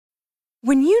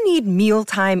When you need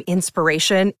mealtime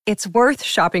inspiration, it's worth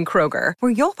shopping Kroger,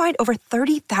 where you'll find over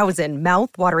 30,000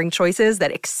 mouth-watering choices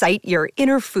that excite your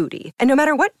inner foodie. And no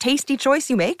matter what tasty choice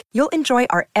you make, you'll enjoy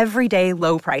our everyday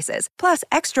low prices, plus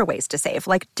extra ways to save,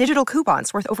 like digital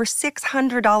coupons worth over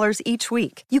 $600 each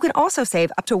week. You can also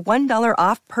save up to $1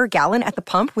 off per gallon at the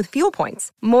pump with fuel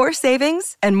points. More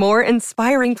savings and more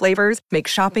inspiring flavors make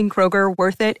shopping Kroger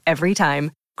worth it every time.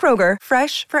 Kroger,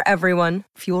 fresh for everyone.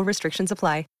 Fuel restrictions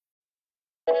apply.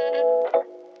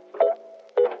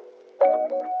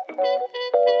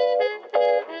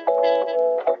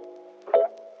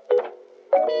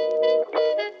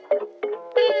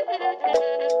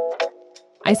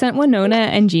 I sent Winona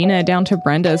and Gina down to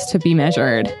Brenda's to be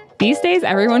measured. These days,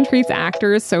 everyone treats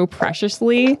actors so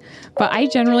preciously, but I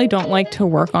generally don't like to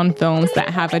work on films that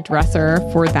have a dresser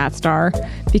for that star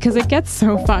because it gets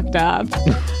so fucked up.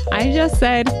 I just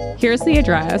said, here's the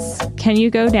address. Can you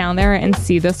go down there and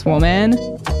see this woman?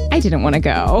 I didn't want to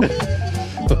go.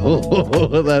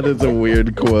 Oh, that is a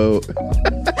weird quote.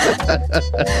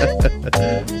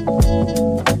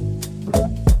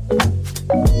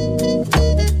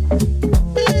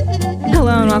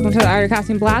 Hello and welcome to the Art of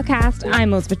Costume Blogcast.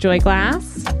 I'm Elizabeth Joy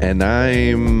Glass. And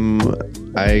I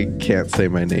can't say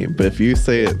my name, but if you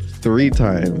say it 3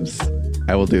 times,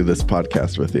 I will do this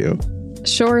podcast with you.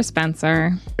 Sure,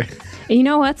 Spencer. You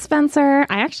know what, Spencer?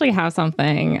 I actually have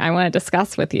something I want to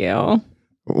discuss with you.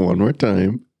 One more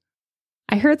time.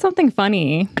 I heard something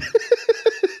funny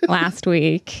last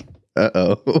week.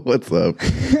 Uh-oh, what's up?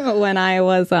 When I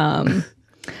was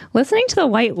listening to the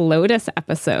White Lotus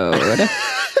episode.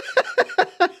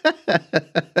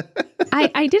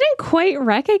 I didn't quite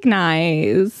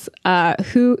recognize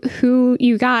who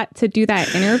you got to do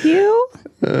that interview.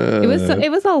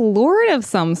 It was a lord of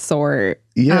some sort.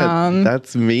 Yeah,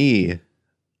 that's me,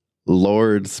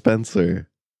 Lord Spencer.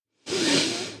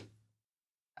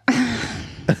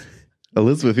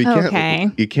 Elizabeth, you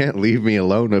can't leave me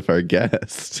alone with our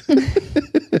guest.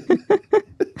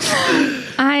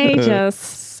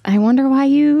 I wonder why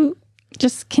you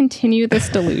just continue this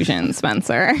delusion,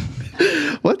 Spencer.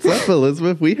 What's up,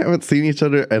 Elizabeth? We haven't seen each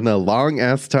other in a long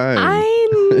ass time. I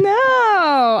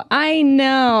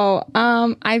know.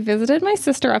 I visited my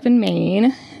sister up in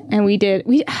Maine, and we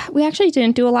actually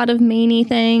didn't do a lot of Maine-y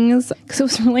things because it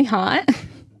was really hot.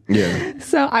 Yeah.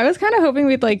 So I was kind of hoping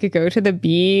we'd go to the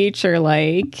beach or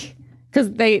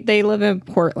because they live in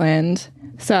Portland.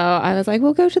 So I was like,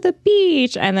 we'll go to the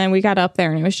beach. And then we got up there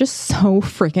and it was just so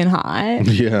freaking hot.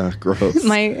 Yeah, gross.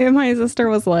 My sister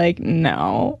was like,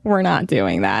 no, we're not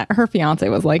doing that. Her fiance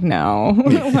was like, no,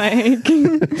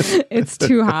 it's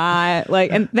too hot.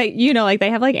 And they, they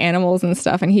have animals and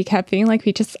stuff. And he kept being like,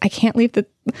 I can't leave the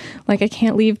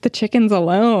chickens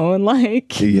alone.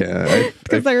 Yeah.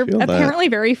 Because they're apparently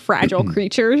very fragile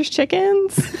creatures,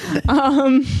 chickens.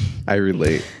 I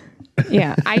relate.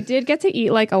 Yeah, I did get to eat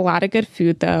a lot of good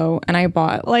food though, and I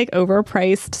bought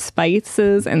overpriced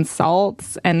spices and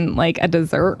salts and a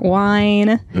dessert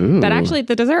wine. Ooh. That actually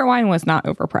the dessert wine was not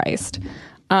overpriced.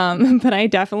 But I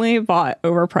definitely bought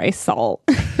overpriced salt.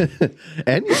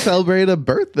 And you celebrated a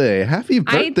birthday. Happy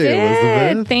birthday, I did.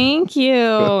 Elizabeth. Thank you.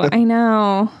 I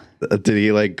know. Did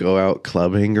he go out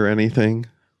clubbing or anything?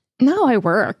 No, I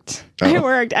worked. Oh. I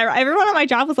worked. Everyone at my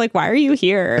job was like, why are you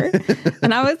here?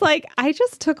 And I was like, I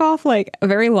just took off a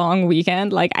very long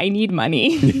weekend. I need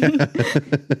money. Yeah.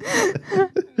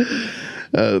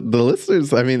 The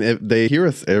listeners, I mean, they hear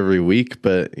us every week,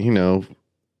 but,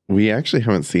 we actually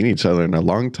haven't seen each other in a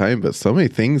long time, but so many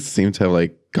things seem to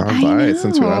have gone by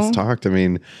since we last talked. I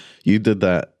mean, you did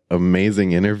that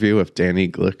amazing interview with Danny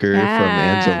Glicker from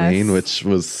Angeline, which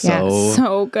was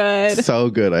so good. So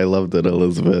good. I loved it,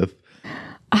 Elizabeth.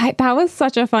 That was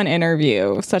such a fun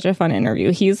interview.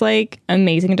 He's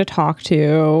amazing to talk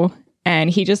to.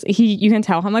 And you can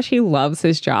tell how much he loves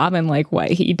his job and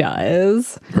what he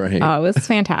does. Right. It was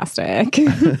fantastic.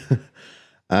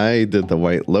 I did the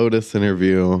White Lotus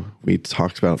interview. We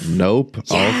talked about Nope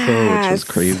also, which was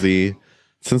crazy.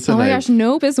 Oh my gosh,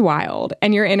 Nope is wild.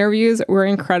 And your interviews were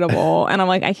incredible. And I'm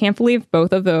like, I can't believe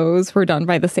both of those were done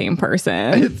by the same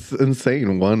person. It's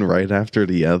insane. One right after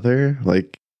the other.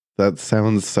 That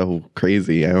sounds so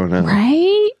crazy. I don't know.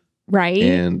 Right.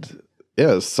 And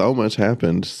yeah, so much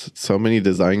happened. So many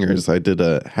designers. I did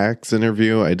a Hacks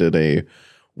interview. I did a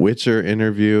Witcher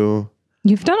interview.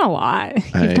 You've done a lot.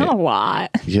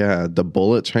 Yeah, the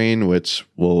Bullet Train, which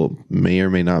may or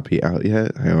may not be out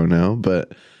yet. I don't know.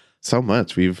 But so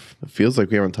much. It feels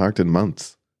like we haven't talked in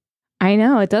months. I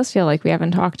know. It does feel like we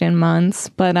haven't talked in months,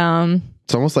 but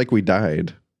it's almost like we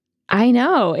died. I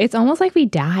know. It's almost like we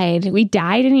died. We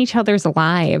died in each other's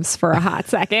lives for a hot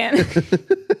second.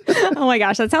 Oh my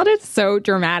gosh, that sounded so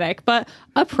dramatic, but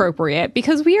appropriate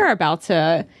because we are about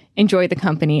to enjoy the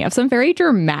company of some very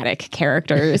dramatic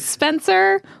characters.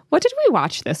 Spencer, what did we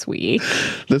watch this week?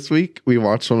 This week, we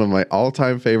watched one of my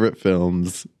all-time favorite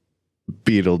films,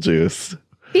 Beetlejuice.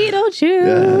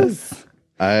 Beetlejuice.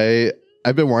 Yes.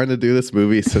 I've been wanting to do this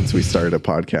movie since we started a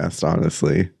podcast,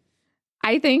 honestly.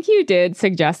 I think you did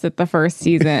suggest it the first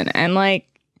season. And like,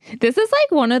 this is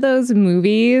like one of those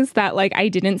movies that like I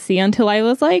didn't see until I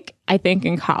was like, I think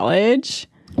in college.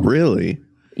 Really?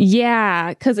 Yeah.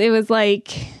 Because it was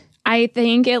like, I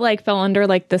think it like fell under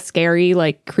like the scary,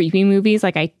 like creepy movies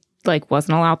like I like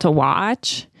wasn't allowed to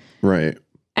watch. Right.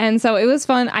 And so it was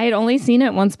fun. I had only seen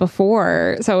it once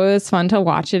before. So it was fun to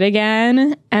watch it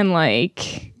again and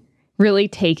like really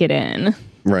take it in.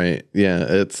 Right. Yeah.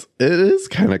 It is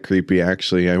kind of creepy,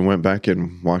 actually. I went back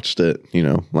and watched it,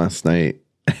 last night.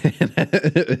 And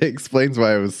it explains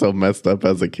why I was so messed up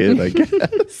as a kid, I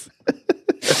guess.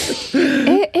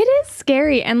 It is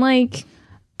scary. And like,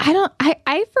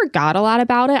 I forgot a lot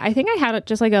about it. I think I had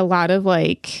just like a lot of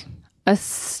like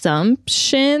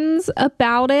assumptions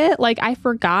about it. Like I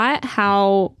forgot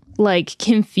how like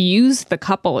confused the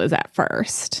couple is at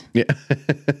first. Yeah.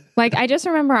 Like I just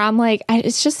remember I'm like,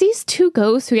 it's just these two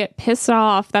ghosts who get pissed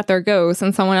off that they're ghosts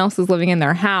and someone else is living in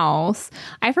their house.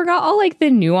 I forgot all like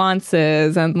the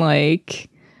nuances and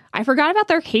like I forgot about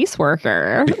their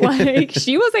caseworker. Like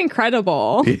she was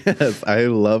incredible. Yes, I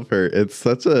love her. It's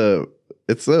a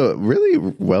really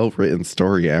well-written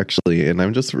story, actually, and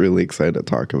I'm just really excited to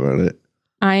talk about it.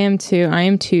 I am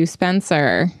too.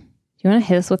 Spencer, do you want to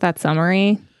hit us with that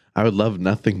summary? I would love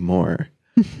nothing more.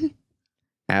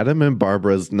 Adam and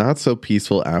Barbara's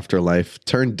not-so-peaceful afterlife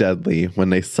turned deadly when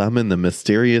they summoned the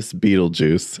mysterious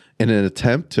Beetlejuice in an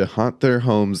attempt to haunt their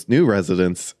home's new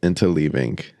residents into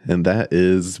leaving. And that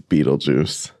is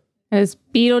Beetlejuice. That is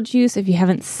Beetlejuice. If you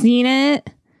haven't seen it,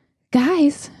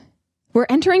 guys, we're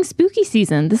entering spooky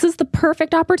season. This is the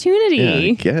perfect opportunity.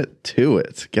 Yeah, get to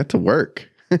it. Get to work.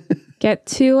 Get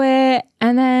to it.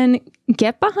 And then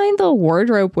get behind the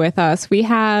wardrobe with us. We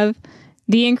have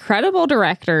the incredible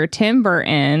director, Tim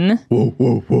Burton.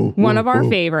 One of our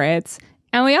favorites.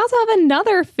 And we also have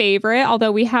another favorite,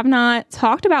 although we have not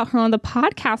talked about her on the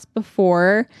podcast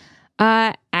before,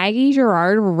 Aggie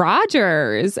Gerard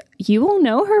Rogers. You will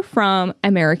know her from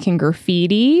American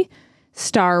Graffiti,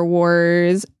 Star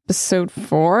Wars Episode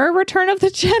 4, Return of the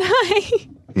Jedi.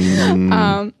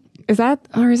 Is that,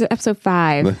 or is it Episode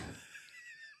 5?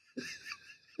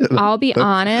 I'll be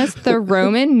honest, the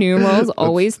Roman numerals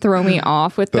always throw me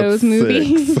off with those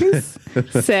movies.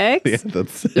 6? Yeah,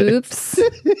 that's 6.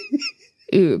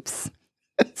 Oops.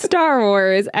 Star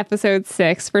Wars Episode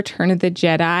 6, Return of the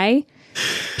Jedi.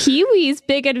 Pee-wee's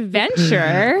Big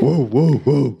Adventure.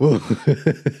 Whoa.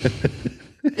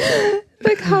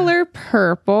 The color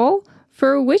purple,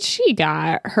 for which she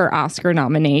got her Oscar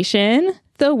nomination.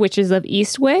 The Witches of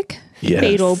Eastwick, yes.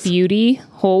 Fatal Beauty,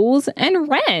 Holes, and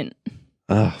Rent.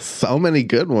 So many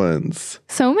good ones.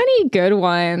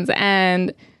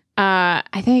 And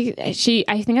I think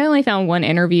I only found one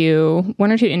or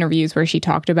two interviews where she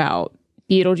talked about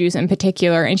Beetlejuice in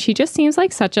particular, and she just seems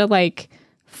like such a like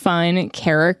fun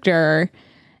character.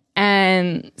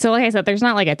 And so like I said, there's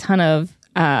not like a ton of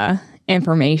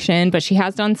information, but she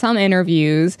has done some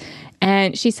interviews,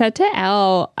 and she said to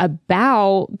Elle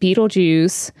about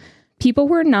Beetlejuice, people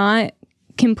were not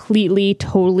completely,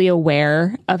 totally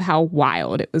aware of how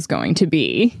wild it was going to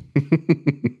be.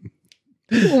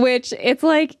 Which it's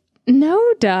like, no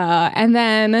duh. And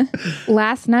then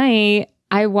last night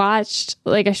I watched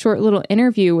like a short little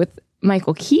interview with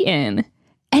Michael Keaton,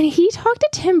 and he talked to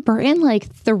Tim Burton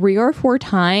like 3 or 4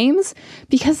 times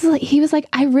because like, he was like,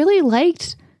 I really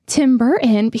liked Tim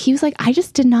Burton, but he was like, I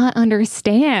just did not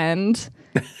understand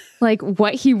like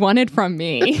what he wanted from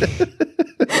me.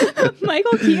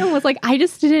 Michael Keaton was like, I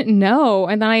just didn't know.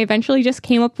 And then I eventually just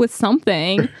came up with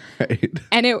something. Right.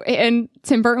 And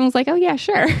Tim Burton was like, oh yeah,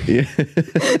 sure. Yeah.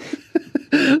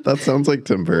 That sounds like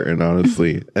Tim Burton,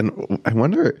 honestly. And I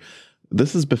wonder,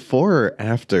 this is before or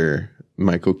after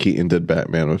Michael Keaton did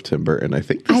Batman with Tim Burton? I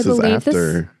think this is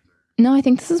after. No, I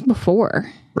think this is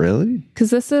before. Really? Because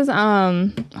this is, hold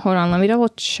on, let me double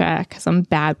check because I'm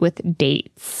bad with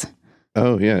dates.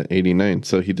 Oh, yeah, 89.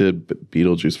 So he did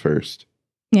Beetlejuice first.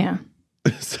 Yeah.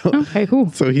 Okay,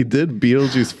 cool. So he did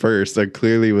Beetlejuice first. I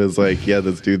clearly was like, yeah,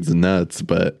 this dude's nuts,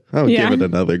 but I'll give it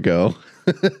another go.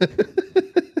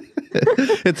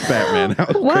 It's Batman. How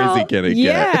crazy can it get?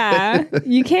 Yeah,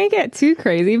 you can't get too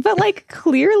crazy. But like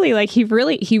clearly, like he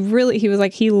really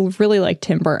liked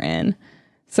Tim Burton.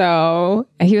 So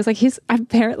he was like, he's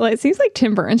apparently, it seems like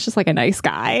Tim Burton's just like a nice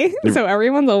guy. So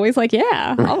everyone's always like,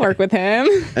 yeah, I'll work with him.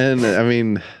 And I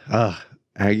mean,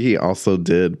 Aggie also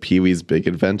did Pee-wee's Big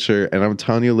Adventure. And I'm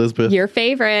telling you, Elizabeth, your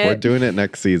favorite. We're doing it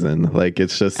next season. Like,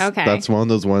 it's just, that's one of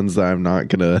those ones that I'm not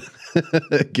going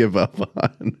to give up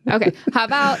on. Okay. How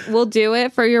about we'll do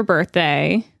it for your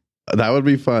birthday? That would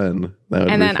be fun.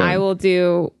 And then I will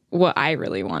do what I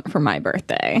really want for my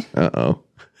birthday.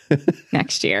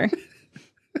 Next year.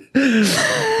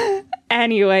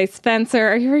 Anyway, Spencer,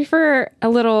 are you ready for a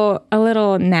little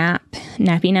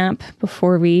nappy nap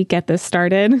before we get this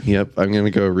started? Yep, I'm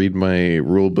gonna go read my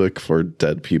rule book for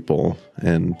dead people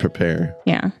and prepare.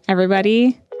 Yeah,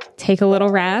 everybody, take a little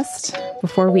rest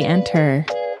before we enter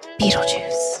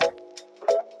Beetlejuice.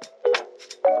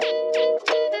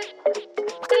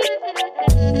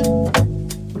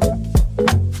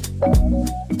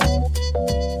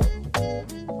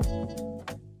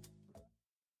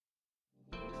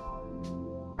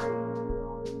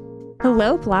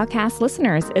 Hello, Blogcast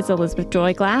listeners. It's Elizabeth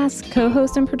Joy Glass,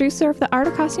 co-host and producer of the Art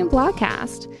of Costume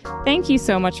Blogcast. Thank you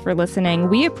so much for listening.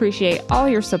 We appreciate all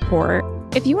your support.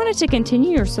 If you wanted to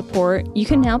continue your support, you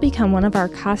can now become one of our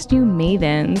costume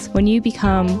mavens when you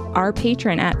become our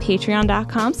patron at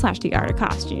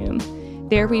patreon.com/theartofcostume.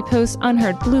 There we post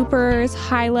unheard bloopers,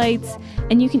 highlights,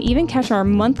 and you can even catch our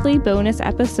monthly bonus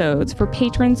episodes for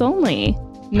patrons only.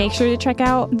 Make sure to check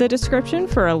out the description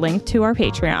for a link to our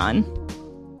Patreon.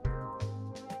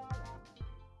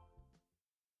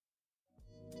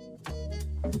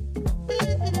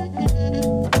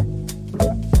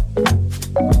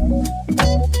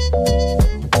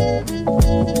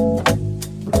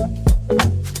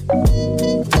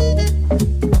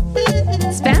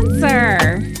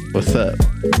 Spencer! What's up?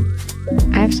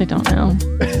 I actually don't know.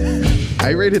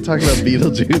 I ready to talk about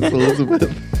Beetlejuice, Elizabeth.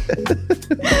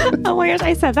 Oh my gosh,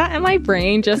 I said that and my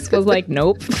brain just was like,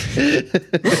 nope.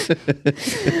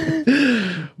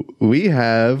 We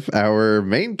have our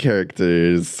main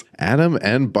characters, Adam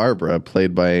and Barbara,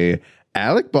 played by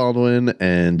Alec Baldwin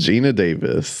and Gina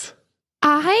Davis.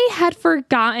 I had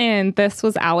forgotten this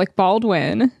was Alec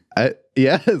Baldwin.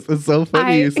 Yes, it's so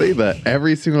funny you say that.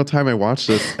 Every single time I watch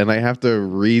this, and I have to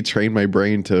retrain my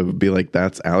brain to be like,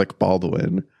 that's Alec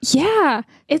Baldwin. Yeah.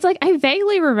 It's like, I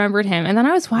vaguely remembered him. And then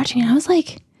I was watching and I was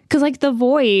like, because like the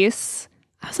voice,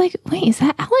 I was like, wait, is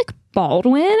that Alec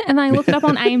Baldwin? And I looked up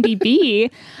on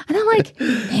IMDb and I'm like,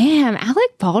 damn,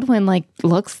 Alec Baldwin like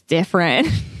looks different.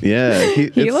 Yeah.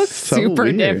 He looks so super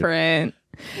weird. Different.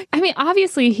 I mean,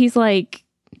 obviously he's like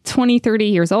 20, 30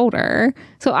 years older.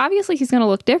 So obviously he's going to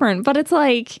look different, but it's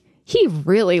like, he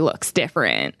really looks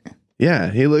different.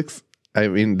 Yeah, he looks, I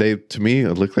mean, to me,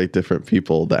 look like different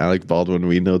people. The Alec Baldwin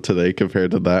we know today compared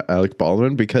to that Alec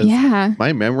Baldwin, because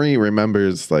my memory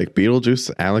remembers like Beetlejuice,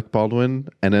 Alec Baldwin,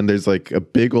 and then there's like a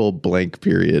big old blank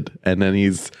period. And then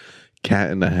he's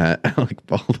Cat in the Hat, Alec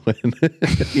Baldwin,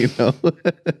 you know?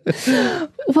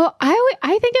 Well,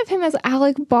 I think of him as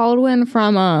Alec Baldwin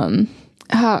from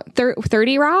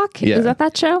 30 Rock. Yeah. Is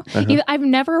that show? Uh-huh. I've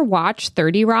never watched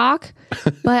 30 Rock,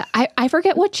 but I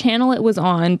forget what channel it was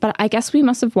on, but I guess we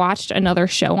must have watched another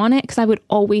show on it because I would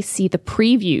always see the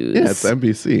previews. Yeah, it's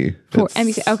NBC.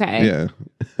 NBC. Okay. Yeah.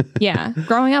 Yeah.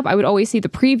 Growing up, I would always see the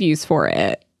previews for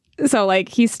it. So like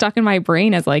he's stuck in my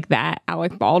brain as like that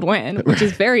Alec Baldwin, which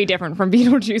is very different from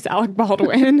Beetlejuice Alec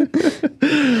Baldwin.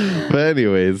 But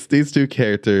anyways, these two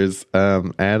characters,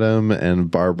 Adam and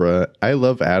Barbara, I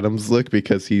love Adam's look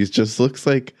because he just looks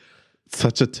like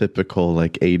such a typical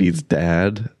like 80s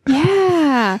dad.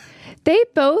 Yeah. They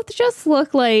both just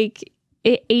look like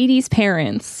 80s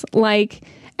parents. Like,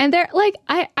 and they're like,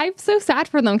 I'm so sad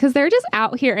for them because they're just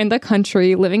out here in the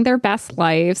country living their best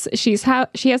lives. She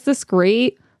has this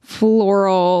great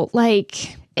floral,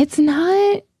 like it's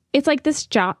like this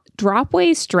drop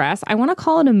waist dress. I want to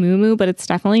call it a muumuu, but it's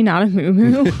definitely not a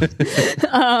muumuu.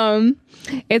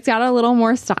 It's got a little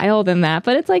more style than that,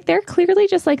 but it's like they're clearly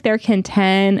just like they're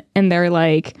content and they're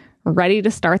like ready to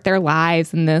start their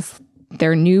lives in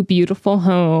their new beautiful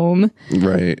home.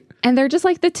 Right. And they're just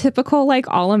like the typical like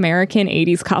all-American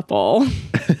 80s couple.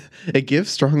 It gives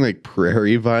strong like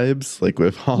prairie vibes, like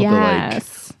with all the like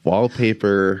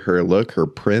wallpaper, her look, her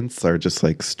prints are just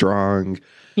like strong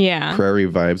prairie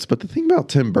vibes. But the thing about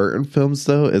Tim Burton films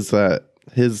though is that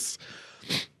his,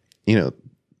 you know,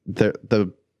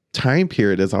 the time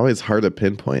period is always hard to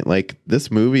pinpoint. Like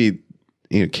this movie,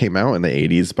 you know, came out in the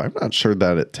 80s, but I'm not sure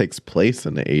that it takes place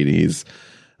in the 80s.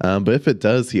 But if it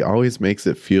does, he always makes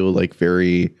it feel like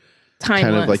very timeless.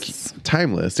 Kind of like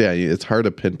timeless. Yeah, it's hard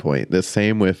to pinpoint. The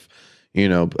same with,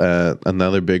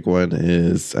 Another big one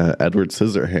is Edward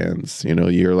Scissorhands.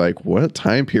 You're like, what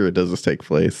time period does this take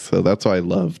place? So that's why I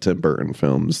love Tim Burton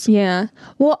films. Yeah.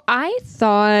 Well, I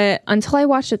thought until I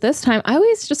watched it this time, I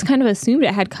always just kind of assumed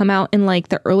it had come out in like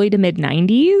the early to mid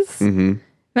 90s. Mm-hmm.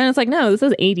 Then it's like, no, this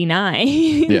is 89.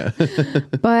 Yeah.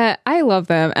 But I love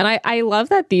them. And I love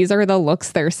that these are the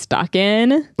looks they're stuck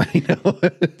in. I know.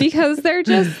 Because they're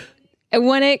just,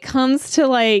 when it comes to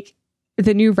like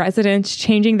the new residents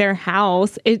changing their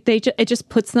house, it just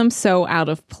puts them so out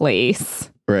of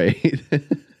place. Right.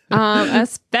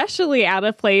 Especially out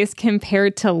of place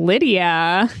compared to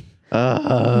Lydia,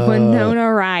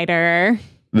 Winona Ryder.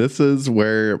 This is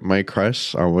where my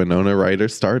crush on Winona Ryder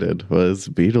started, was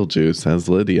Beetlejuice as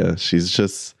Lydia. She's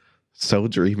just so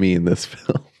dreamy in this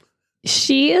film.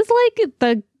 She is like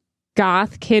the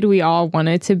goth kid we all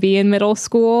wanted to be in middle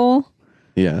school.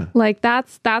 Yeah. Like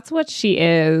that's what she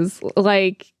is.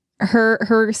 Like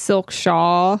her silk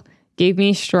shawl gave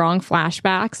me strong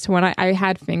flashbacks to when I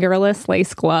had fingerless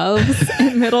lace gloves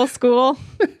in middle school.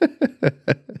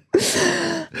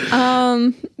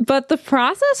 But the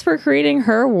process for creating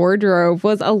her wardrobe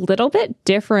was a little bit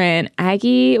different.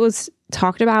 Aggie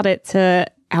talked about it to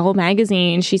Elle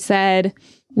magazine. She said,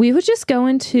 we would just go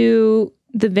into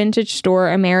the vintage store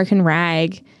American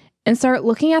Rag and start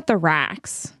looking at the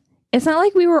racks. It's not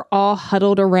like we were all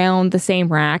huddled around the same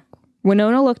rack.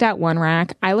 Winona looked at one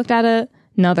rack. I looked at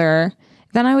another.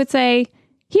 Then I would say,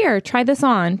 here, try this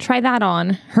on, try that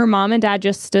on. Her mom and dad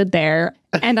just stood there.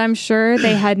 And I'm sure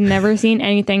they had never seen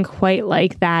anything quite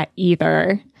like that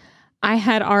either. I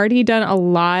had already done a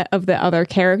lot of the other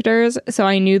characters, so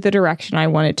I knew the direction I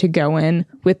wanted to go in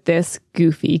with this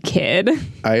goofy kid.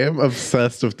 I am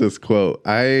obsessed with this quote.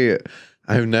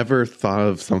 I've never thought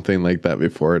of something like that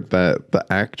before, that the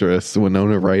actress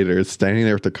Winona Ryder is standing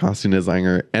there with the costume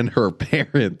designer and her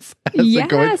parents as they're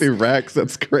going through racks.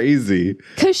 That's crazy.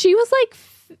 Because she was like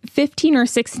 15 or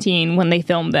 16 when they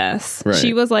filmed this. Right.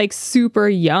 She was like super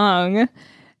young.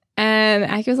 And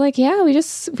I was like, yeah, we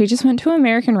just went to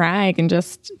American Rag and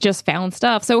just found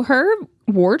stuff. So her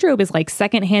wardrobe is like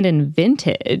secondhand and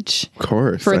vintage. Of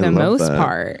course. For the most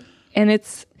part. And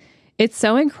it's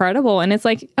so incredible. And it's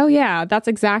like, oh yeah, that's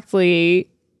exactly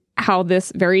how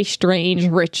this very strange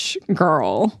rich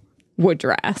girl would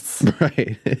dress.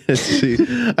 Right.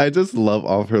 I just love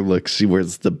all of her looks. She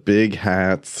wears the big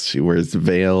hats. She wears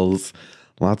veils,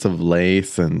 lots of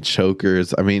lace and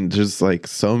chokers. I mean, just like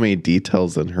so many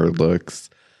details in her looks,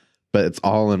 but it's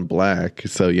all in black.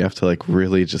 So you have to like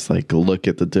really just like look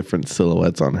at the different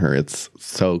silhouettes on her. It's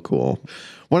so cool.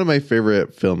 One of my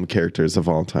favorite film characters of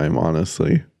all time,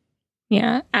 honestly.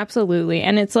 Yeah, absolutely.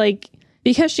 And it's like,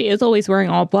 because she is always wearing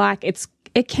all black,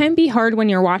 it can be hard when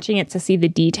you're watching it to see the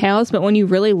details, but when you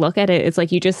really look at it, it's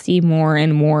like you just see more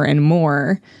and more and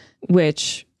more,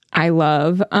 which I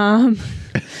love.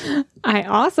 I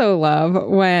also love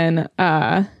when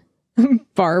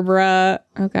Barbara,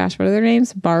 oh gosh, what are their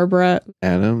names? Barbara.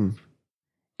 Adam.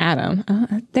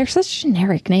 They're such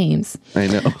generic names. I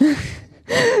know.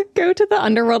 Go to the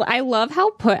underworld. I love how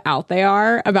put out they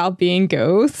are about being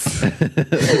ghosts.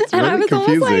 It's and really I was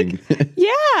confusing. Almost like,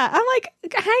 yeah. I'm like,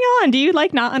 hang on. Do you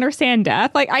like not understand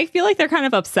death? Like, I feel like they're kind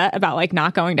of upset about like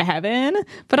not going to heaven,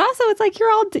 but also it's like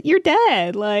you're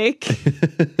dead. Like,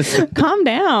 calm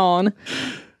down.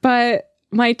 But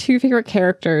my two favorite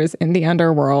characters in the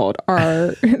underworld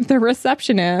are the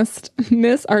receptionist,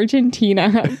 Miss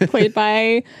Argentina, played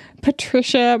by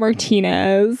Patricia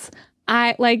Martinez.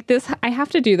 I like this. I have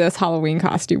to do this Halloween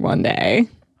costume one day.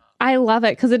 I love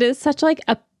it because it is such like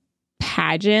a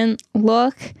pageant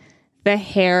look. The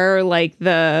hair, like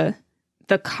the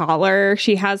collar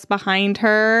she has behind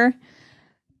her.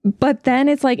 But then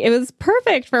it's like, it was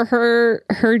perfect for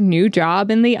her new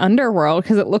job in the underworld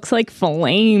because it looks like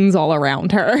flames all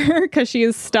around her because she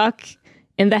is stuck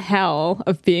in the hell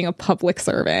of being a public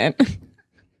servant.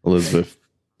 Elizabeth,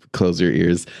 close your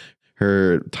ears.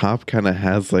 Her top kind of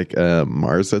has like a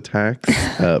Mars Attacks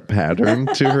pattern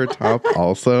to her top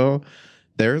also.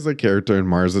 There's a character in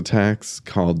Mars Attacks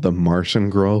called the Martian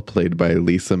Girl, played by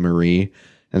Lisa Marie.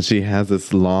 And she has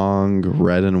this long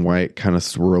red and white kind of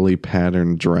swirly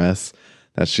pattern dress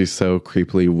that she so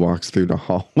creepily walks through the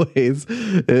hallways.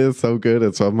 It is so good.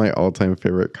 It's one of my all-time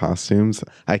favorite costumes.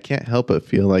 I can't help but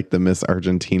feel like the Miss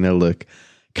Argentina look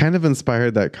kind of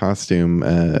inspired that costume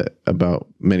about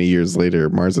many years later.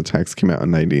 Mars Attacks came out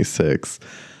in 96.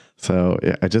 So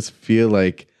yeah, I just feel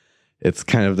like it's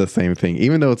kind of the same thing,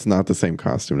 even though it's not the same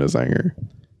costume designer.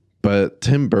 But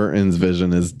Tim Burton's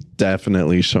vision is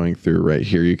definitely showing through right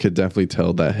here. You could definitely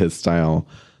tell that his style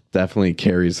definitely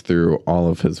carries through all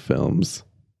of his films.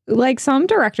 like some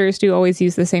directors do always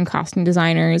use the same costume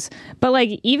designers, but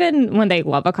like even when they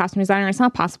love a costume designer, it's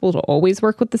not possible to always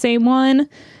work with the same one.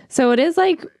 So it is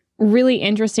like really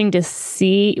interesting to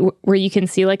see where you can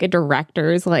see like a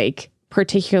director's like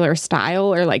particular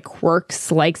style or like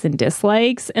quirks, likes and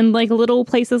dislikes, and like little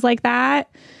places like that.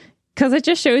 Because it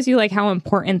just shows you like how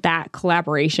important that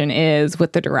collaboration is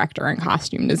with the director and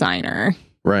costume designer.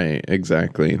 Right,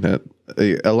 exactly. That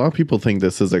a lot of people think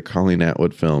this is a Colleen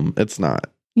Atwood film. It's not.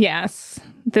 Yes,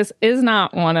 this is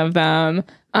not one of them.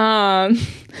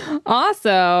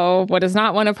 Also, what is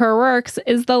not one of her works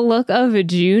is the look of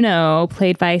Juno,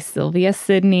 played by Sylvia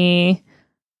Sidney.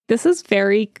 This is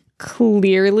very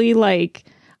clearly like,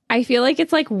 I feel like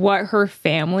it's like what her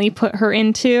family put her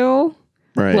into.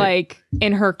 Right. Like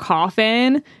in her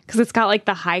coffin, because it's got like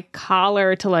the high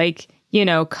collar to like, you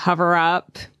know, cover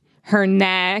up her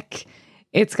neck.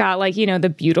 It's got like, you know, the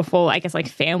beautiful, I guess, like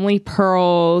family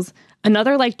pearls,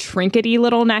 another like trinkety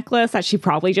little necklace that she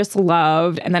probably just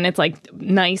loved. And then it's like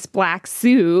nice black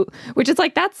suit, which is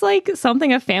like, that's like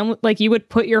something a family, like you would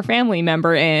put your family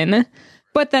member in.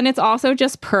 But then it's also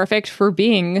just perfect for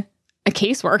being a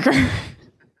caseworker.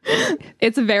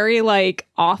 It's very like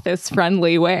office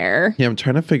friendly wear. Yeah, I'm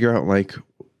trying to figure out like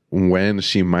when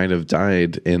she might have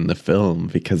died in the film,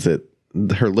 because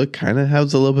her look kind of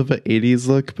has a little bit of an 80s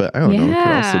look, but I don't know. It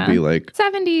could also be like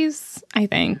 70s, I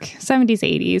think. 70s,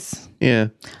 80s. Yeah.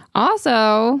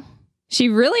 Also, she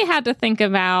really had to think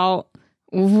about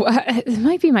it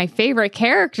might be my favorite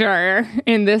character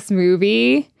in this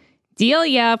movie.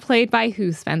 Delia, played by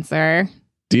who, Spencer?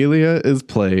 Delia is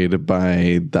played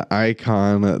by the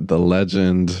icon, the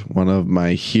legend, one of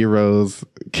my heroes,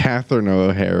 Catherine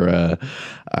O'Hara.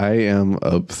 I am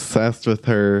obsessed with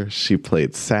her. She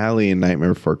played Sally in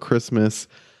Nightmare Before Christmas.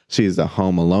 She's a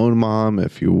Home Alone mom,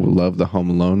 if you love the Home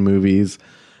Alone movies.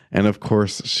 And of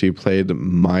course, she played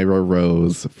Myra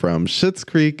Rose from Schitt's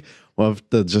Creek, one of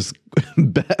the just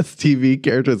best TV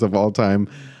characters of all time.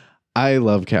 I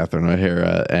love Catherine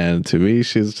O'Hara, and to me,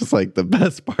 she's just like the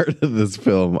best part of this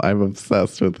film. I'm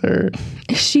obsessed with her.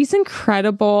 She's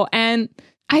incredible, and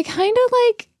I kind of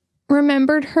like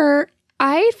remembered her.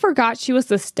 I forgot she was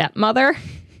the stepmother.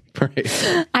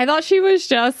 Right. I thought she was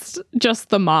just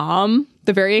the mom,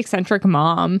 the very eccentric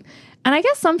mom. And I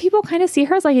guess some people kind of see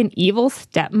her as like an evil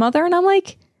stepmother, and I'm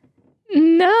like,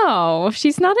 no,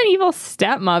 she's not an evil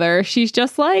stepmother. She's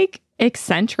just like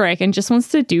eccentric and just wants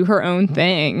to do her own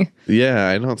thing. Yeah,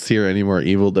 I don't see her any more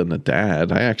evil than the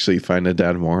dad. I actually find the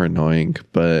dad more annoying,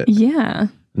 but yeah.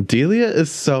 Delia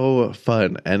is so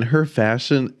fun, and her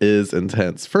fashion is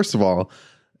intense. First of all,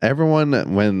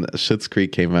 everyone, when Schitt's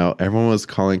Creek came out, everyone was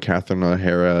calling Catherine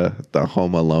O'Hara the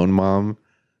Home Alone mom.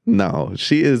 No,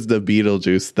 she is the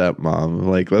Beetlejuice stepmom.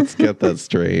 Like, let's get that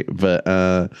straight. But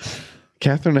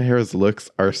Catherine O'Hara's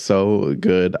looks are so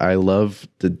good. I love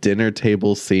the dinner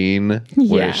table scene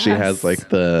where she has like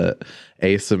the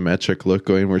asymmetric look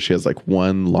going, where she has like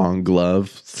one long glove.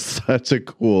 Such a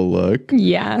cool look.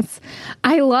 Yes.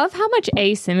 I love how much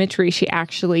asymmetry she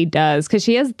actually does, because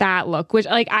she has that look, which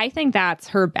like I think that's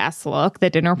her best look,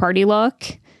 the dinner party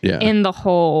look in the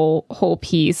whole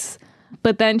piece.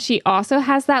 But then she also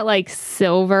has that like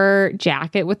silver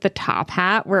jacket with the top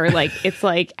hat where like it's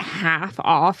like half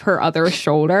off her other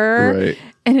shoulder. Right.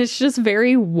 And it's just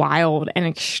very wild and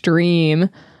extreme.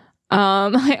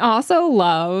 I also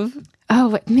love,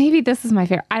 maybe this is my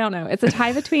favorite. I don't know. It's a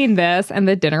tie between this and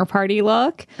the dinner party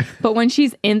look. But when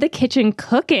she's in the kitchen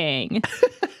cooking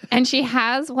and she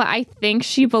has what I think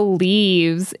she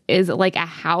believes is like a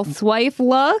housewife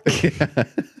look. Yeah.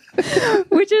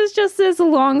 Which is just this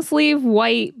long sleeve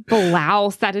white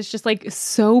blouse that is just like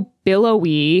so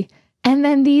billowy. And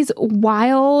then these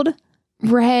wild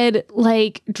red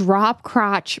like drop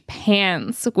crotch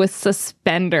pants with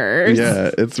suspenders.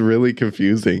 Yeah, it's really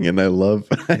confusing, and I love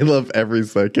every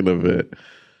second of it.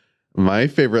 My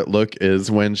favorite look is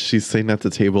when she's sitting at the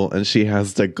table and she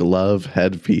has the glove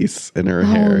headpiece in her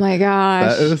hair. Oh my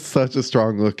gosh. That is such a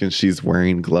strong look, and she's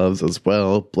wearing gloves as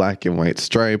well. Black and white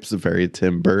stripes, very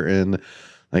Tim Burton.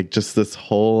 Like just this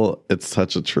whole, it's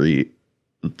such a treat.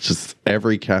 Just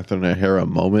every Catherine O'Hara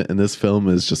moment in this film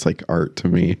is just like art to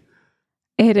me.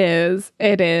 It is.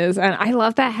 It is. And I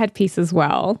love that headpiece as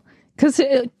well, because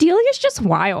Delia's just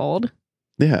wild.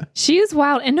 Yeah. She is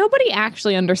wild, and nobody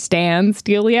actually understands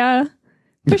Delia,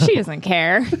 but she doesn't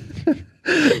care.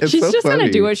 She's so just going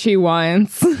to do what she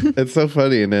wants. It's so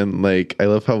funny. And then, like, I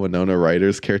love how Winona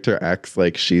Ryder's character acts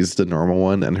like she's the normal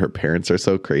one, and her parents are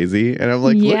so crazy. And I'm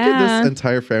like, look at this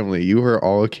entire family. You are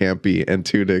all campy and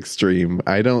to the extreme.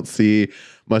 I don't see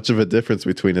much of a difference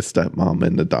between a stepmom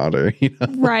and a daughter, you know?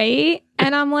 Right.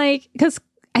 And I'm like, because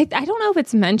I don't know if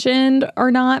it's mentioned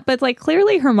or not, but like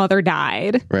clearly her mother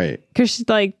died. Right. Because she's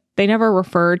like, they never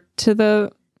referred to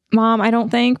the mom, I don't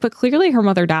think, but clearly her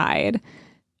mother died.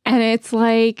 And it's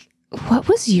like, what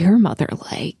was your mother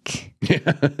like? Yeah.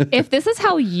 If this is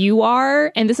how you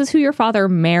are and this is who your father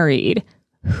married,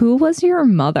 who was your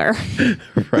mother?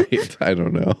 Right. I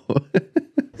don't know.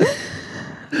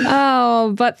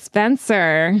 Oh, but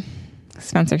Spencer.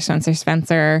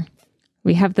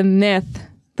 We have the myth,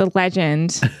 the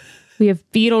legend. We have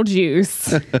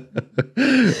Beetlejuice.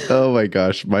 Oh my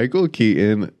gosh. Michael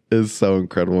Keaton is so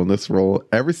incredible in this role.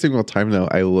 Every single time, though,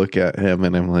 I look at him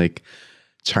and I'm like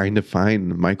trying to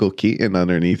find Michael Keaton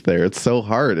underneath there. It's so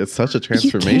hard. It's such a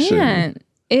transformation. You can't.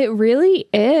 It really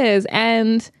is.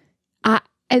 And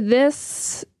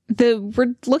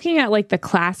we're looking at like the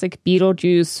classic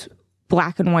Beetlejuice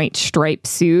black and white striped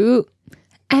suit.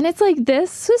 And it's like,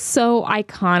 this is so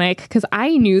iconic because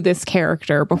I knew this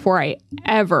character before I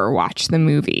ever watched the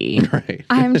movie. Right.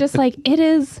 I'm just like, it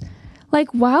is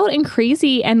like wild and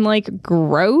crazy and like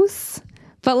gross,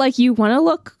 but like you want to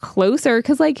look closer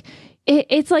because like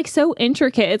it's like so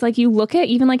intricate. It's like you look at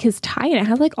even like his tie and it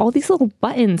has like all these little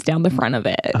buttons down the front of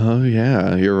it. Oh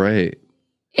yeah, you're right.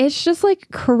 It's just like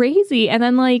crazy. And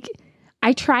then like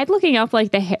I tried looking up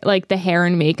like the hair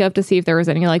and makeup to see if there was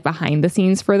any like behind the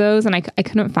scenes for those, and I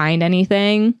couldn't find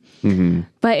anything. Mm-hmm.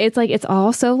 But it's like it's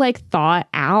all so like thought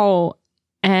out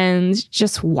and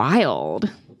just wild.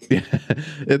 Yeah,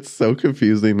 it's so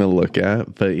confusing to look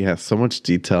at, but yeah, so much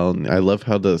detail. And I love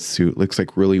how the suit looks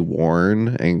like really worn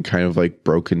and kind of like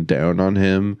broken down on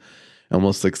him.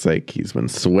 Almost looks like he's been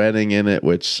sweating in it,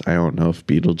 which I don't know if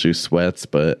Beetlejuice sweats,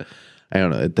 but I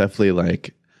don't know. It definitely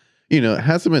like, it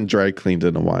hasn't been dry cleaned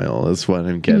in a while is what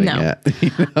I'm getting at.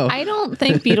 I don't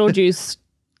think Beetlejuice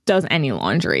does any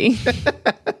laundry.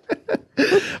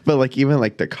 But like even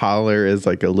like the collar is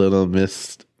like a little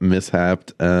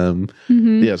mishapped. Yeah,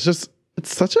 it's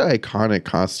such an iconic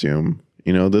costume.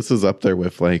 This is up there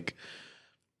with like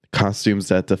costumes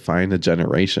that define a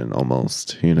generation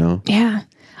almost, Yeah.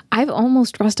 I've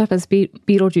almost dressed up as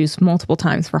Beetlejuice multiple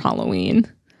times for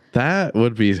Halloween. That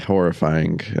would be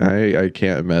horrifying. I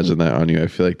can't imagine that on you. I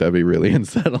feel like that'd be really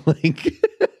unsettling.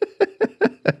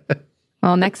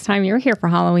 Well, next time you're here for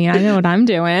Halloween, I know what I'm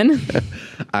doing.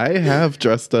 I have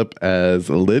dressed up as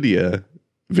Lydia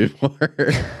before.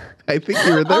 I think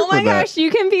you were there for that. Oh my gosh,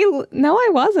 you can be... No, I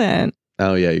wasn't.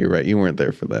 Oh yeah, you're right. You weren't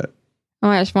there for that. Oh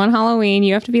my gosh, one Halloween,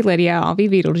 you have to be Lydia. I'll be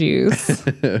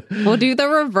Beetlejuice. We'll do the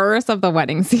reverse of the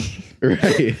wedding scene.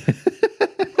 Right.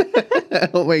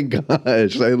 Oh my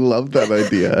gosh, I love that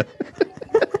idea.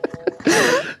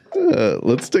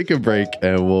 Let's take a break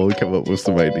and we'll come up with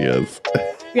some ideas.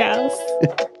 Yes.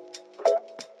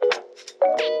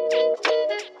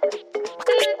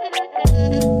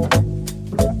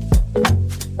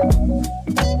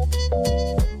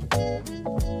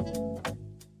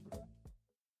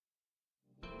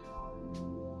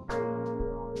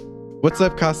 What's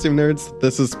up, costume nerds?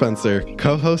 This is Spencer,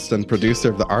 co-host and producer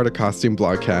of the Art of Costume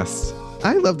blogcast.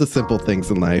 I love the simple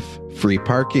things in life. Free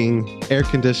parking, air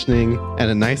conditioning, and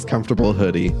a nice comfortable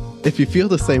hoodie. If you feel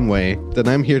the same way, then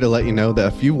I'm here to let you know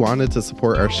that if you wanted to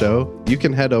support our show, you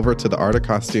can head over to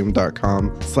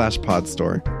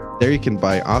theartofcostume.com/podstore. There you can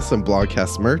buy awesome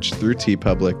blogcast merch through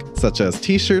TeePublic, such as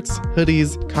t-shirts,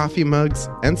 hoodies, coffee mugs,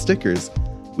 and stickers.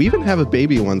 We even have a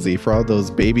baby onesie for all those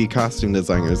baby costume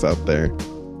designers out there.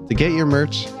 To get your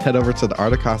merch, head over to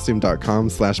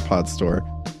theartofcostume.com/podstore.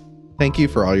 Thank you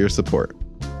for all your support.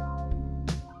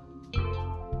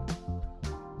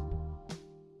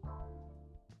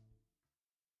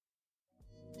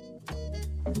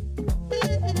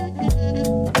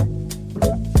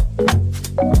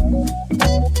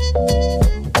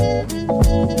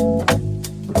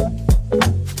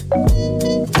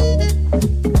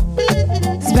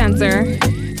 Spencer,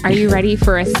 are you ready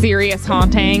for a serious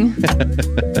haunting?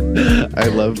 I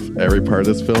love every part of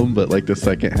this film, but like the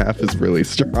second half is really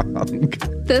strong.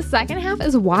 The second half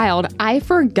is wild. I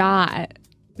forgot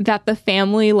that the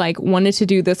family like wanted to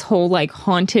do this whole like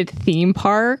haunted theme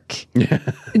park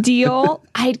deal.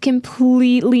 I'd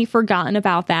completely forgotten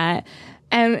about that.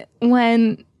 And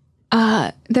when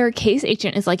their case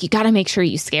agent is like, you got to make sure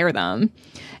you scare them.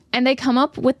 And they come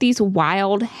up with these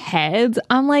wild heads.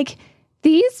 I'm like,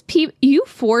 these people, you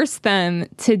forced them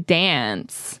to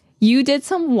dance. You did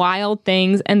some wild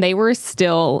things and they were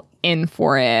still in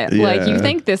for it. Yeah. Like, you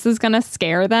think this is going to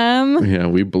scare them? Yeah,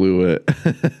 we blew it.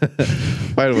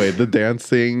 By the way, the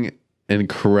dancing,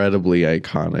 incredibly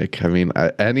iconic. I mean,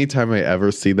 anytime I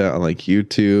ever see that on like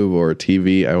YouTube or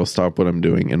TV, I will stop what I'm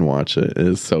doing and watch it. It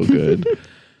is so good.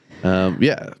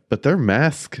 Yeah, but their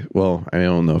mask, well, I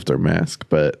don't know if they're masked,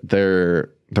 but their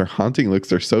haunting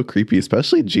looks are so creepy,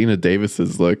 especially Gina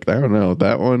Davis's look. I don't know.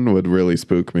 That one would really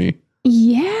spook me.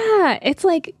 Yeah, it's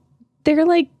like they're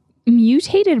like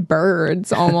mutated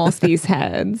birds almost, these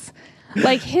heads.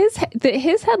 Like his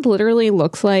head literally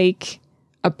looks like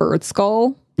a bird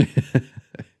skull.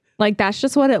 Like that's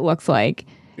just what it looks like.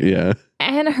 Yeah.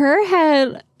 And her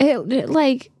head,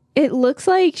 it looks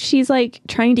like she's like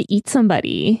trying to eat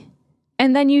somebody.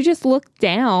 And then you just look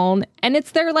down and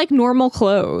it's their like normal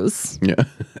clothes. Yeah.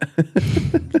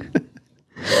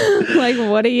 Like,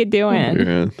 what are you doing?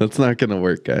 Yeah, that's not going to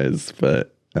work, guys.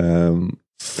 But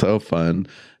so fun.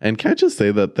 And can I just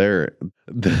say that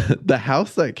the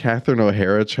house that Catherine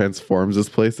O'Hara transforms this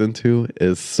place into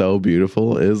is so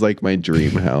beautiful. It is like my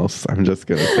dream house. I'm just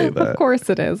going to say that. Of course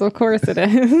it is. Of course it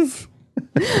is.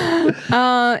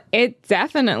 It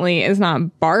definitely is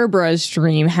not Barbara's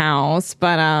dream house,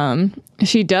 but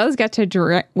she does get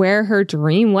to wear her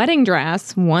dream wedding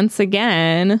dress once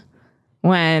again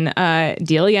when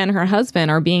Delia and her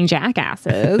husband are being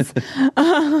jackasses.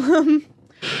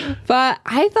 But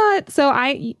I thought, so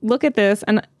I look at this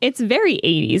and it's very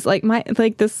 80s.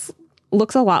 Like this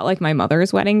looks a lot like my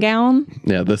mother's wedding gown.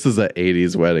 Yeah, this is an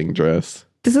 80s wedding dress.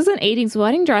 This is an 80s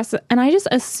wedding dress, and I just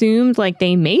assumed like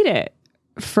they made it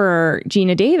for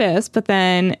Gina Davis, but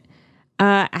then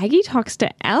Aggie talks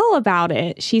to Elle about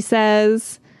it. She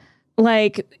says,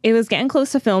 like, it was getting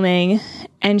close to filming,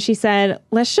 and she said,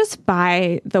 let's just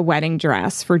buy the wedding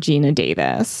dress for Gina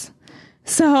Davis.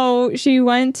 So she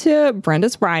went to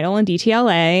Brenda's Bridal in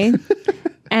DTLA,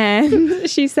 and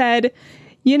she said,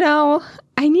 you know,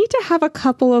 I need to have a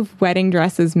couple of wedding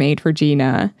dresses made for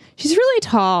Gina. She's really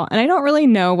tall, and I don't really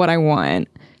know what I want.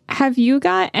 Have you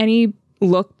got any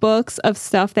lookbooks of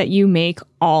stuff that you make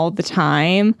all the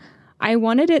time? I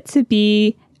wanted it to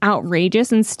be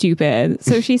outrageous and stupid.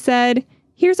 So she said,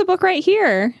 here's a book right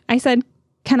here. I said,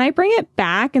 can I bring it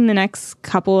back in the next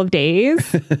couple of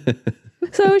days?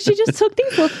 So she just took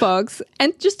these lookbooks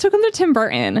and just took them to Tim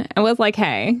Burton and was like,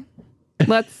 hey,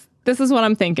 this is what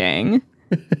I'm thinking.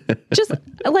 Just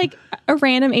like a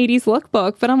random 80s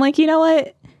lookbook. But I'm like, you know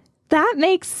what? That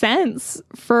makes sense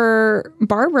for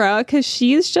Barbara because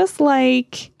she's just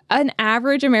like an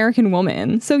average American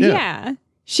woman. So yeah,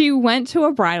 she went to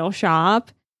a bridal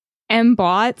shop and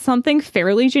bought something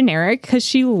fairly generic because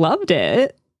she loved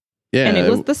it. Yeah, and it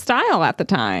was the style at the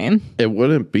time. It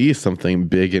wouldn't be something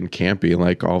big and campy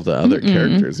like all the other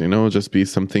characters, you know, just be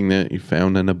something that you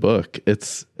found in a book.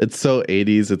 It's so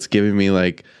 80s. It's giving me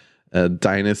like a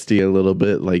Dynasty a little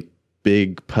bit, like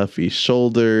big puffy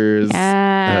shoulders,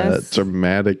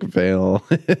 dramatic veil,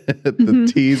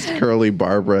 the teased curly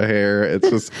Barbara hair. It's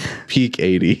just peak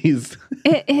 80s.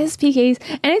 It is peak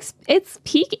 80s. And it's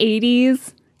peak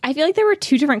 80s. I feel like there were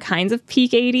two different kinds of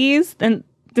peak 80s. And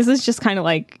this is just kind of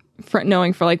like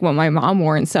knowing for like what my mom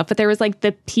wore and stuff. But there was like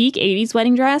the peak 80s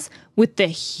wedding dress with the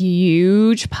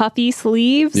huge puffy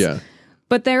sleeves. Yeah.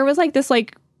 But there was like this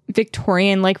like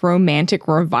Victorian like romantic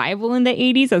revival in the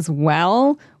 80s as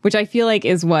well, which I feel like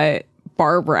is what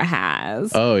Barbara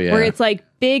has. Oh yeah. Where it's like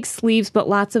big sleeves but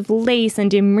lots of lace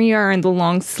and demure and the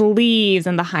long sleeves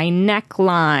and the high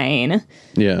neckline.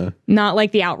 Yeah. Not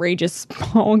like the outrageous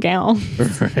ball gown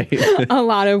right. a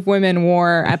lot of women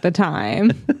wore at the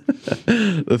time.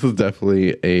 This is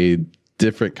definitely a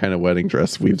different kind of wedding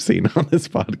dress we've seen on this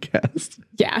podcast.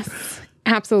 Yes,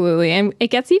 absolutely. And it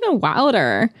gets even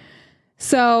wilder.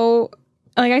 So,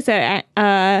 like I said,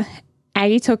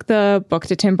 Aggie took the book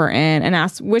to Tim Burton and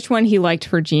asked which one he liked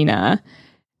for Gina.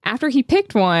 After he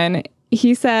picked one,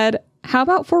 he said, how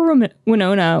about for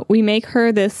Winona, we make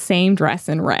her this same dress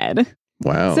in red?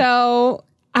 Wow. So,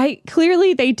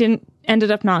 they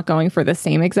ended up not going for the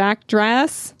same exact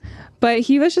dress, but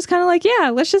he was just kind of like,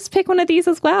 yeah, let's just pick one of these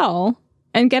as well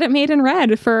and get it made in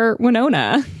red for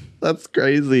Winona. That's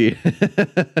crazy.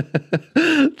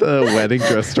 The wedding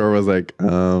dress store was like,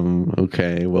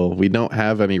 okay, well, we don't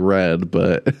have any red,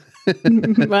 but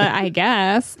but I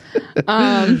guess.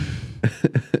 But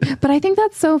I think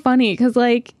that's so funny because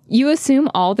like you assume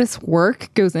all this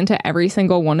work goes into every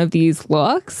single one of these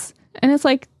looks. And it's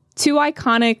like two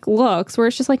iconic looks where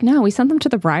it's just like, no, we sent them to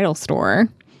the bridal store.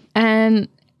 And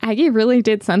Aggie really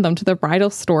did send them to the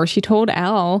bridal store. She told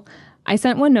Elle, I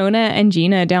sent Winona and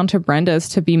Gina down to Brenda's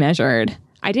to be measured.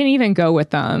 I didn't even go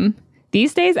with them.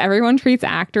 These days, everyone treats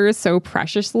actors so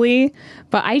preciously,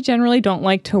 but I generally don't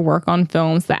like to work on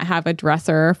films that have a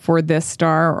dresser for this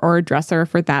star or a dresser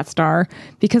for that star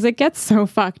because it gets so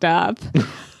fucked up.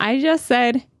 I just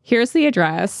said, here's the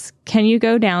address. Can you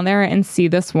go down there and see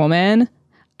this woman?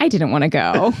 I didn't want to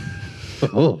go.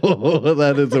 Oh,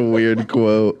 that is a weird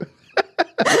quote.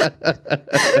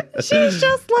 She's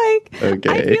just like, okay.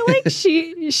 I feel like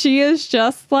she is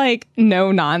just like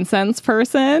no nonsense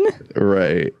person.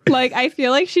 Right. Like, I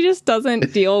feel like she just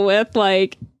doesn't deal with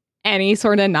like any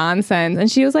sort of nonsense.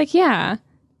 And she was like, yeah,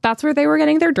 that's where they were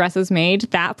getting their dresses made.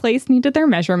 That place needed their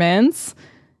measurements.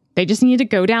 They just need to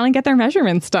go down and get their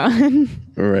measurements done.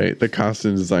 Right. The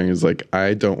costume designer is like,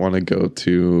 I don't want to go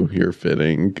to your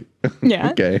fitting. Yeah.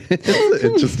 Okay. It's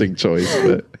an interesting choice,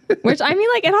 but. Which, I mean,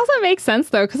 like, it also makes sense,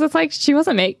 though, because it's like she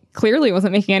clearly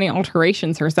wasn't making any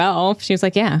alterations herself. She was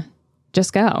like, yeah,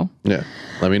 just go. Yeah.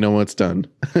 Let me know when it's done.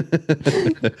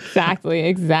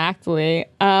 Exactly.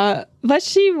 But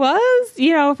she was,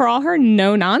 you know, for all her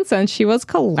no nonsense, she was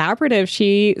collaborative.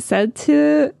 She said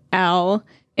to Elle,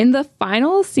 in the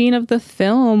final scene of the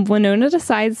film, Winona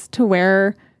decides to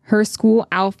wear her school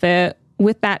outfit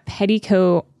with that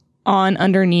petticoat on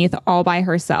underneath all by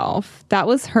herself. That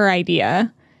was her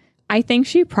idea. I think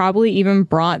she probably even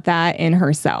brought that in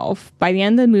herself. By the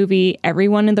end of the movie,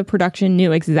 everyone in the production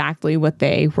knew exactly what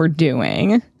they were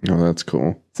doing. Oh, that's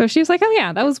cool. So she was like, oh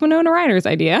yeah, that was Winona Ryder's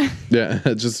idea. Yeah,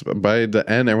 just by the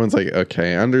end, everyone's like,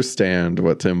 okay, I understand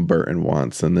what Tim Burton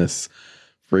wants in this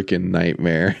freaking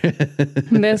nightmare.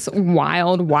 This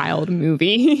wild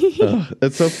movie.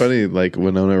 It's so funny. Like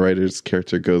Winona Ryder's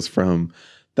character goes from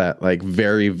that like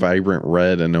very vibrant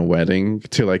red in a wedding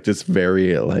to like this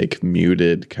very like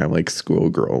muted kind of like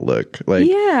schoolgirl look. Like,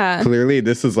 yeah, clearly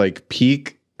this is like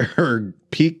her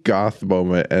peak goth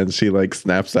moment, and she like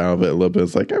snaps out of it a little bit.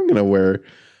 It's like, I'm gonna wear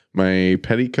my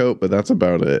petticoat, but that's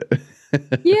about it.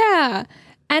 Yeah.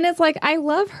 And it's like, I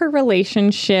love her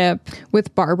relationship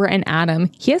with Barbara and Adam.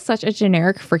 He has such a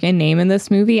generic freaking name in this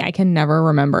movie. I can never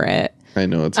remember it. I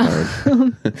know, it's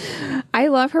hard. I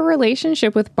love her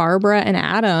relationship with Barbara and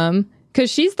Adam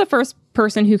because she's the first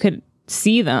person who could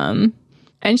see them.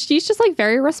 And she's just like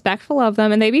very respectful of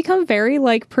them. And they become very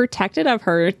like protected of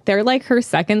her. They're like her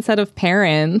second set of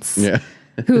parents. Yeah.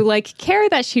 Who like care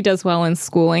that she does well in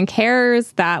school and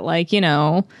cares that like, you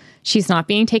know, she's not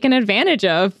being taken advantage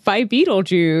of by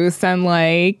Beetlejuice. And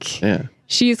like, yeah.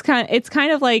 It's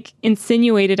kind of like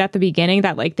insinuated at the beginning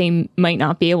that like they might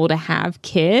not be able to have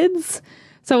kids.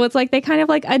 So it's like they kind of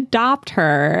like adopt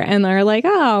her and they're like,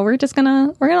 oh, we're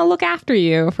gonna look after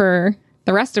you for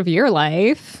the rest of your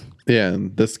life. Yeah,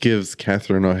 and this gives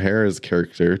Catherine O'Hara's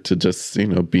character to just, you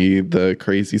know, be the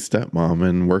crazy stepmom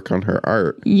and work on her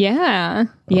art. Yeah.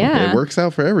 Yeah. It works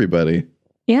out for everybody.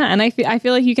 Yeah, and I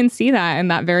feel like you can see that in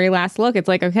that very last look. It's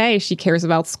like, okay, she cares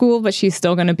about school, but she's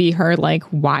still going to be her, like,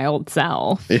 wild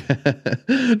self. Yeah.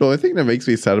 The only thing that makes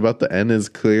me sad about the end is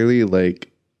clearly,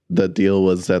 like, the deal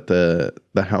was that the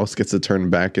house gets to turn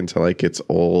back into, like, its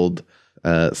old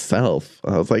self.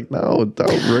 I was like, no,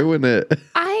 don't ruin it.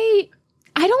 I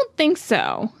don't think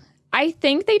so. I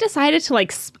think they decided to,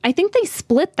 like, I think they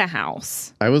split the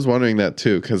house. I was wondering that,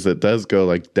 too, because it does go,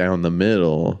 like, down the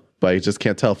middle. But I just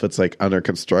can't tell if it's like under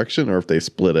construction or if they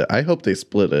split it. I hope they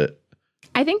split it.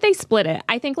 I think they split it.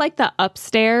 I think like the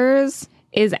upstairs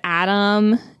is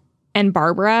Adam and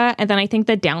Barbara. And then I think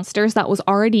the downstairs that was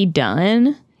already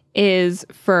done is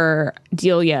for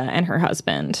Delia and her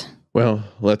husband. Well,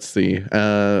 let's see.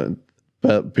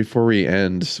 But before we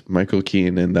end, Michael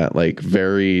Keaton in that like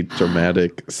very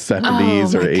dramatic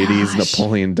 70s or 80s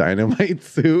Napoleon Dynamite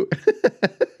suit.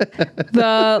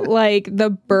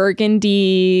 the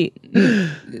burgundy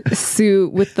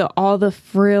suit with all the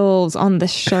frills on the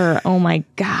shirt. Oh my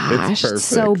gosh. It's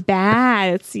so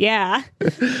bad. Yeah.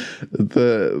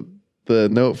 The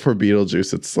note for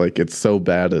Beetlejuice, it's like, it's so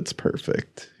bad it's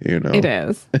perfect, you know. It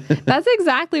is. That's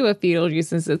exactly what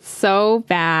Beetlejuice is. It's so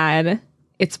bad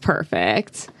it's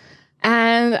perfect.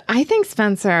 And I think,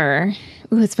 Spencer,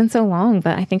 it's been so long,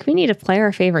 but I think we need to play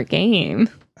our favorite game.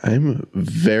 I'm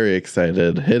very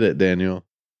excited. Hit it, Daniel.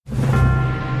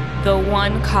 The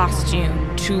one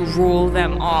costume to rule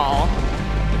them all.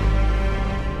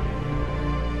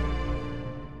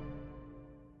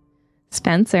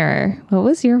 Spencer, what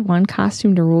was your one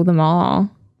costume to rule them all?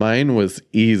 Mine was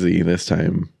easy this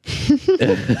time.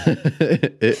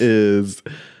 It is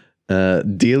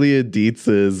Delia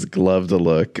Dietz's Glove to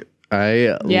Look.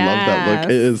 I love that look.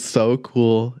 It is so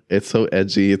cool. It's so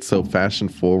edgy. It's so fashion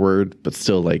forward, but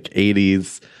still like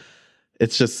 80s.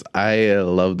 It's just, I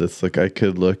love this look. I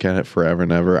could look at it forever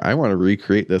and ever. I want to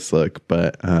recreate this look,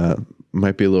 but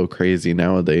might be a little crazy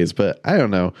nowadays. But I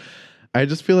don't know. I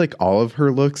just feel like all of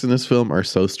her looks in this film are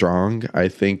so strong. I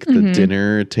think the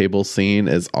dinner table scene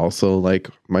is also like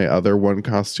my other one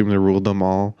costume to rule them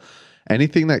all.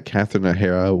 Anything that Catherine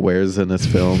O'Hara wears in this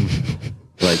film,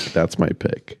 like, that's my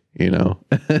pick, you know?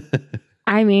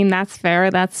 I mean, that's fair.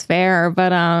 But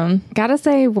gotta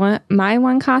say, my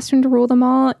one costume to rule them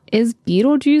all is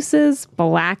Beetlejuice's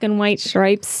black and white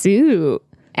striped suit.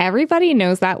 Everybody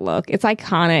knows that look. It's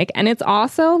iconic. And it's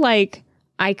also like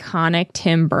iconic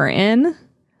Tim Burton.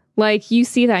 Like you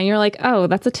see that and you're like, oh,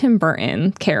 that's a Tim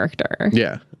Burton character.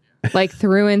 Yeah. Like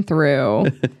through and through.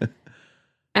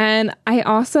 And I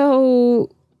also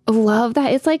love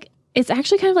that it's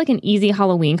actually kind of like an easy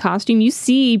Halloween costume. You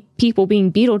see people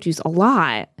being Beetlejuice a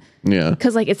lot. Yeah.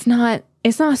 Because like it's not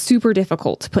super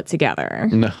difficult to put together.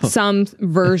 No. Some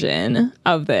version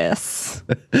of this.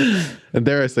 And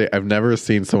dare I say, I've never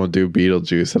seen someone do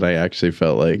Beetlejuice and I actually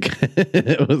felt like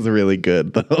it was really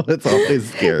good, though. It's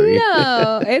always scary.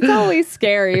 No, it's always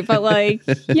scary, but like,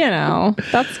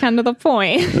 that's kind of the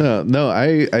point. No,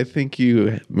 I think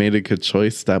you made a good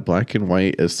choice. That black and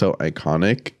white is so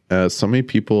iconic. So many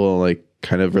people like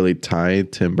kind of really tie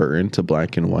Tim Burton to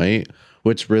black and white,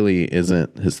 which really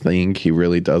isn't his thing. He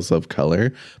really does love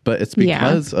color, but it's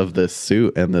because of this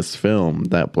suit and this film,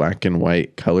 that black and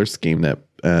white color scheme that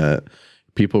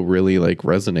people really like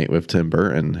resonate with Tim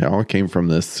Burton. It all came from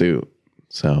this suit.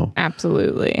 So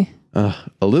absolutely.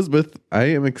 Elizabeth, I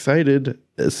am excited.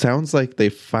 It sounds like they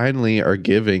finally are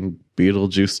giving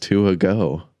Beetlejuice 2 a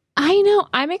go. I know.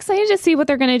 I'm excited to see what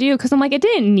they're going to do because I'm like, it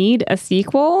didn't need a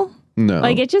sequel. No.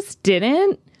 Like it just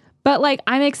didn't. But like,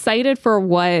 I'm excited for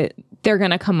what they're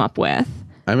going to come up with.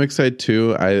 I'm excited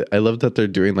too. I love that they're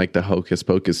doing like the Hocus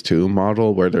Pocus 2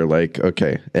 model where they're like,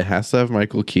 okay, it has to have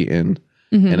Michael Keaton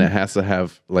and it has to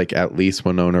have like at least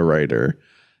Winona Ryder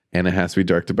and it has to be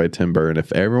directed by Tim Burton.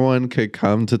 If everyone could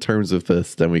come to terms with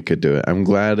this, then we could do it. I'm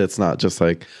glad it's not just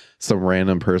like some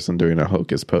random person doing a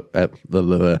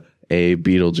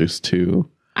Beetlejuice 2.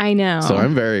 I know. So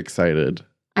I'm very excited.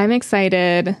 I'm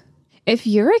excited. If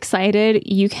you're excited,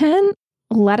 you can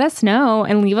let us know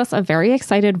and leave us a very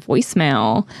excited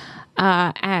voicemail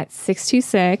at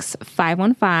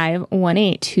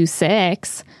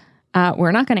 626-515-1826.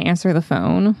 We're not going to answer the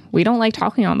phone. We don't like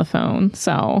talking on the phone.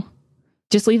 So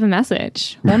just leave a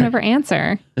message. We'll never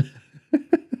answer.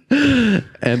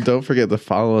 And don't forget to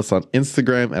follow us on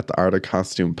Instagram at the Art of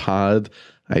Costume Pod.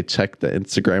 I check the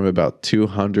Instagram about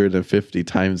 250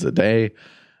 times a day.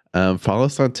 Follow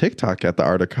us on TikTok at The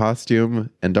Art of Costume.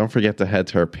 And don't forget to head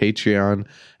to our Patreon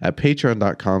at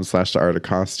patreon.com/The Art of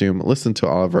Costume. Listen to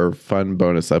all of our fun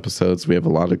bonus episodes. We have a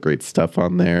lot of great stuff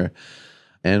on there.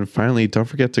 And finally, don't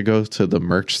forget to go to the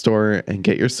merch store and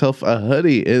get yourself a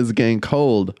hoodie. It is getting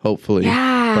cold, hopefully,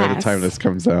 by the time this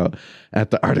comes out,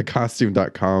 at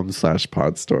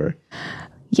theartofcostume.com/podstore.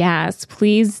 Yes,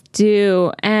 please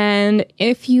do. And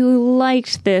if you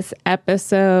liked this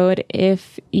episode,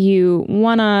 if you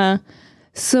want to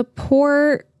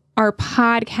support our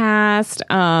podcast,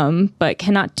 but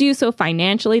cannot do so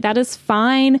financially, that is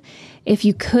fine. If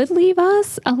you could leave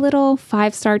us a little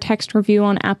 5-star text review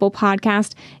on Apple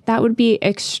Podcast, that would be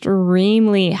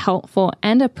extremely helpful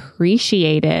and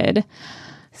appreciated.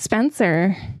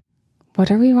 Spencer, what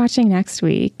are we watching next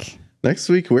week? Next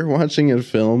week, we're watching a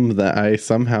film that I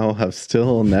somehow have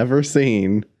still never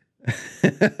seen.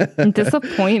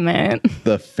 Disappointment.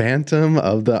 The Phantom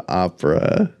of the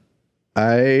Opera.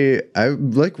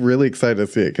 I'm like really excited to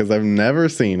see it because I've never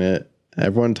seen it.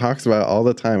 Everyone talks about it all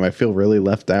the time. I feel really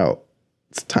left out.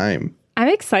 It's time. I'm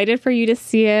excited for you to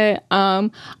see it.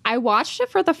 I watched it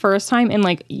for the first time in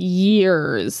like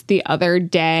years the other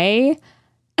day.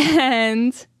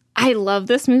 And I love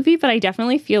this movie, but I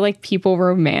definitely feel like people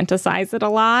romanticize it a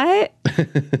lot.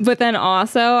 But then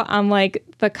also, I'm like,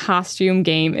 the costume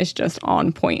game is just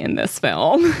on point in this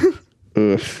film.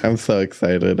 Oof, I'm so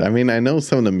excited. I mean, I know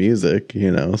some of the music,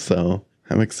 so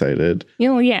I'm excited.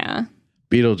 Yeah.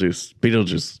 Beetlejuice,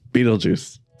 Beetlejuice,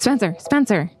 Beetlejuice.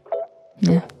 Spencer.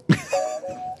 Yeah.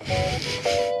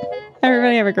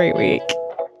 Everybody have a great week.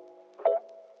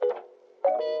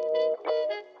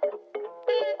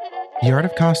 The Art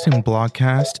of Costume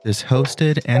blogcast is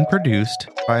hosted and produced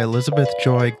by Elizabeth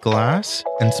Joy Glass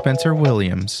and Spencer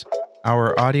Williams.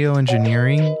 Our audio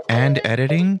engineering and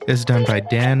editing is done by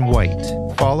Dan White.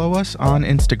 Follow us on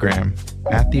Instagram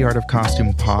at The Art of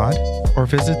Costume Pod or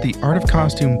visit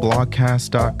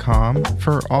theartofcostumeblogcast.com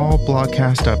for all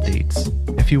blogcast updates.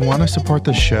 If you want to support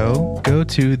the show, go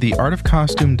to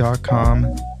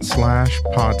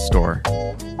theartofcostume.com/podstore.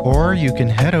 Or you can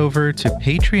head over to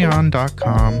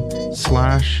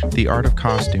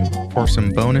patreon.com/theartofcostume for some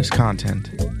bonus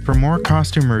content. For more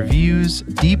costume reviews,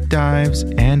 deep dives,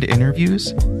 and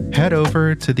interviews, head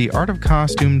over to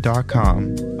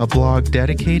theartofcostume.com, a blog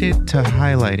dedicated to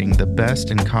highlighting the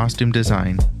best in costume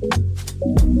design.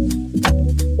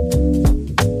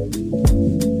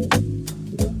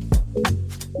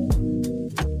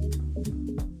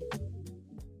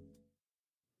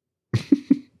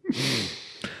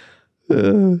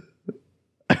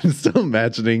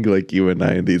 imagining like you and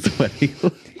I in these wedding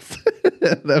looks.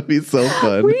 That'd be so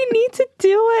fun. We need to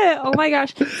do it. Oh my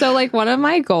gosh. So like one of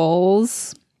my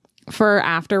goals for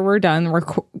after we're done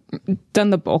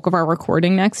the bulk of our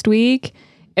recording next week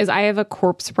is I have a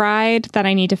corpse bride that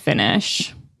I need to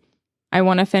finish. I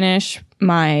want to finish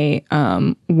my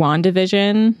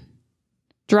WandaVision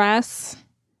dress.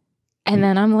 And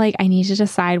then I'm like, I need to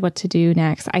decide what to do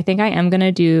next. I think I am going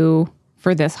to do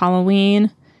for this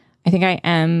Halloween. I think I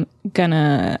am going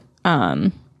to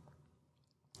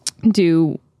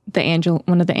do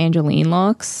one of the Angeline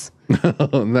looks.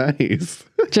 Oh, nice.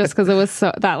 Just because it was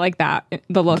the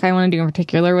look I want to do in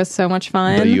particular was so much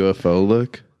fun. The UFO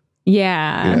look?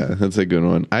 Yeah. Yeah, that's a good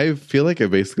one. I feel like I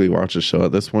basically watched a show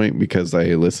at this point because I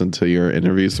listened to your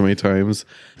interviews so many times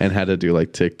and had to do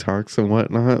like TikToks and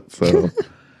whatnot. So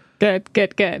good.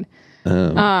 Cut all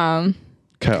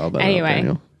that out, Anyway.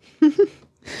 Daniel.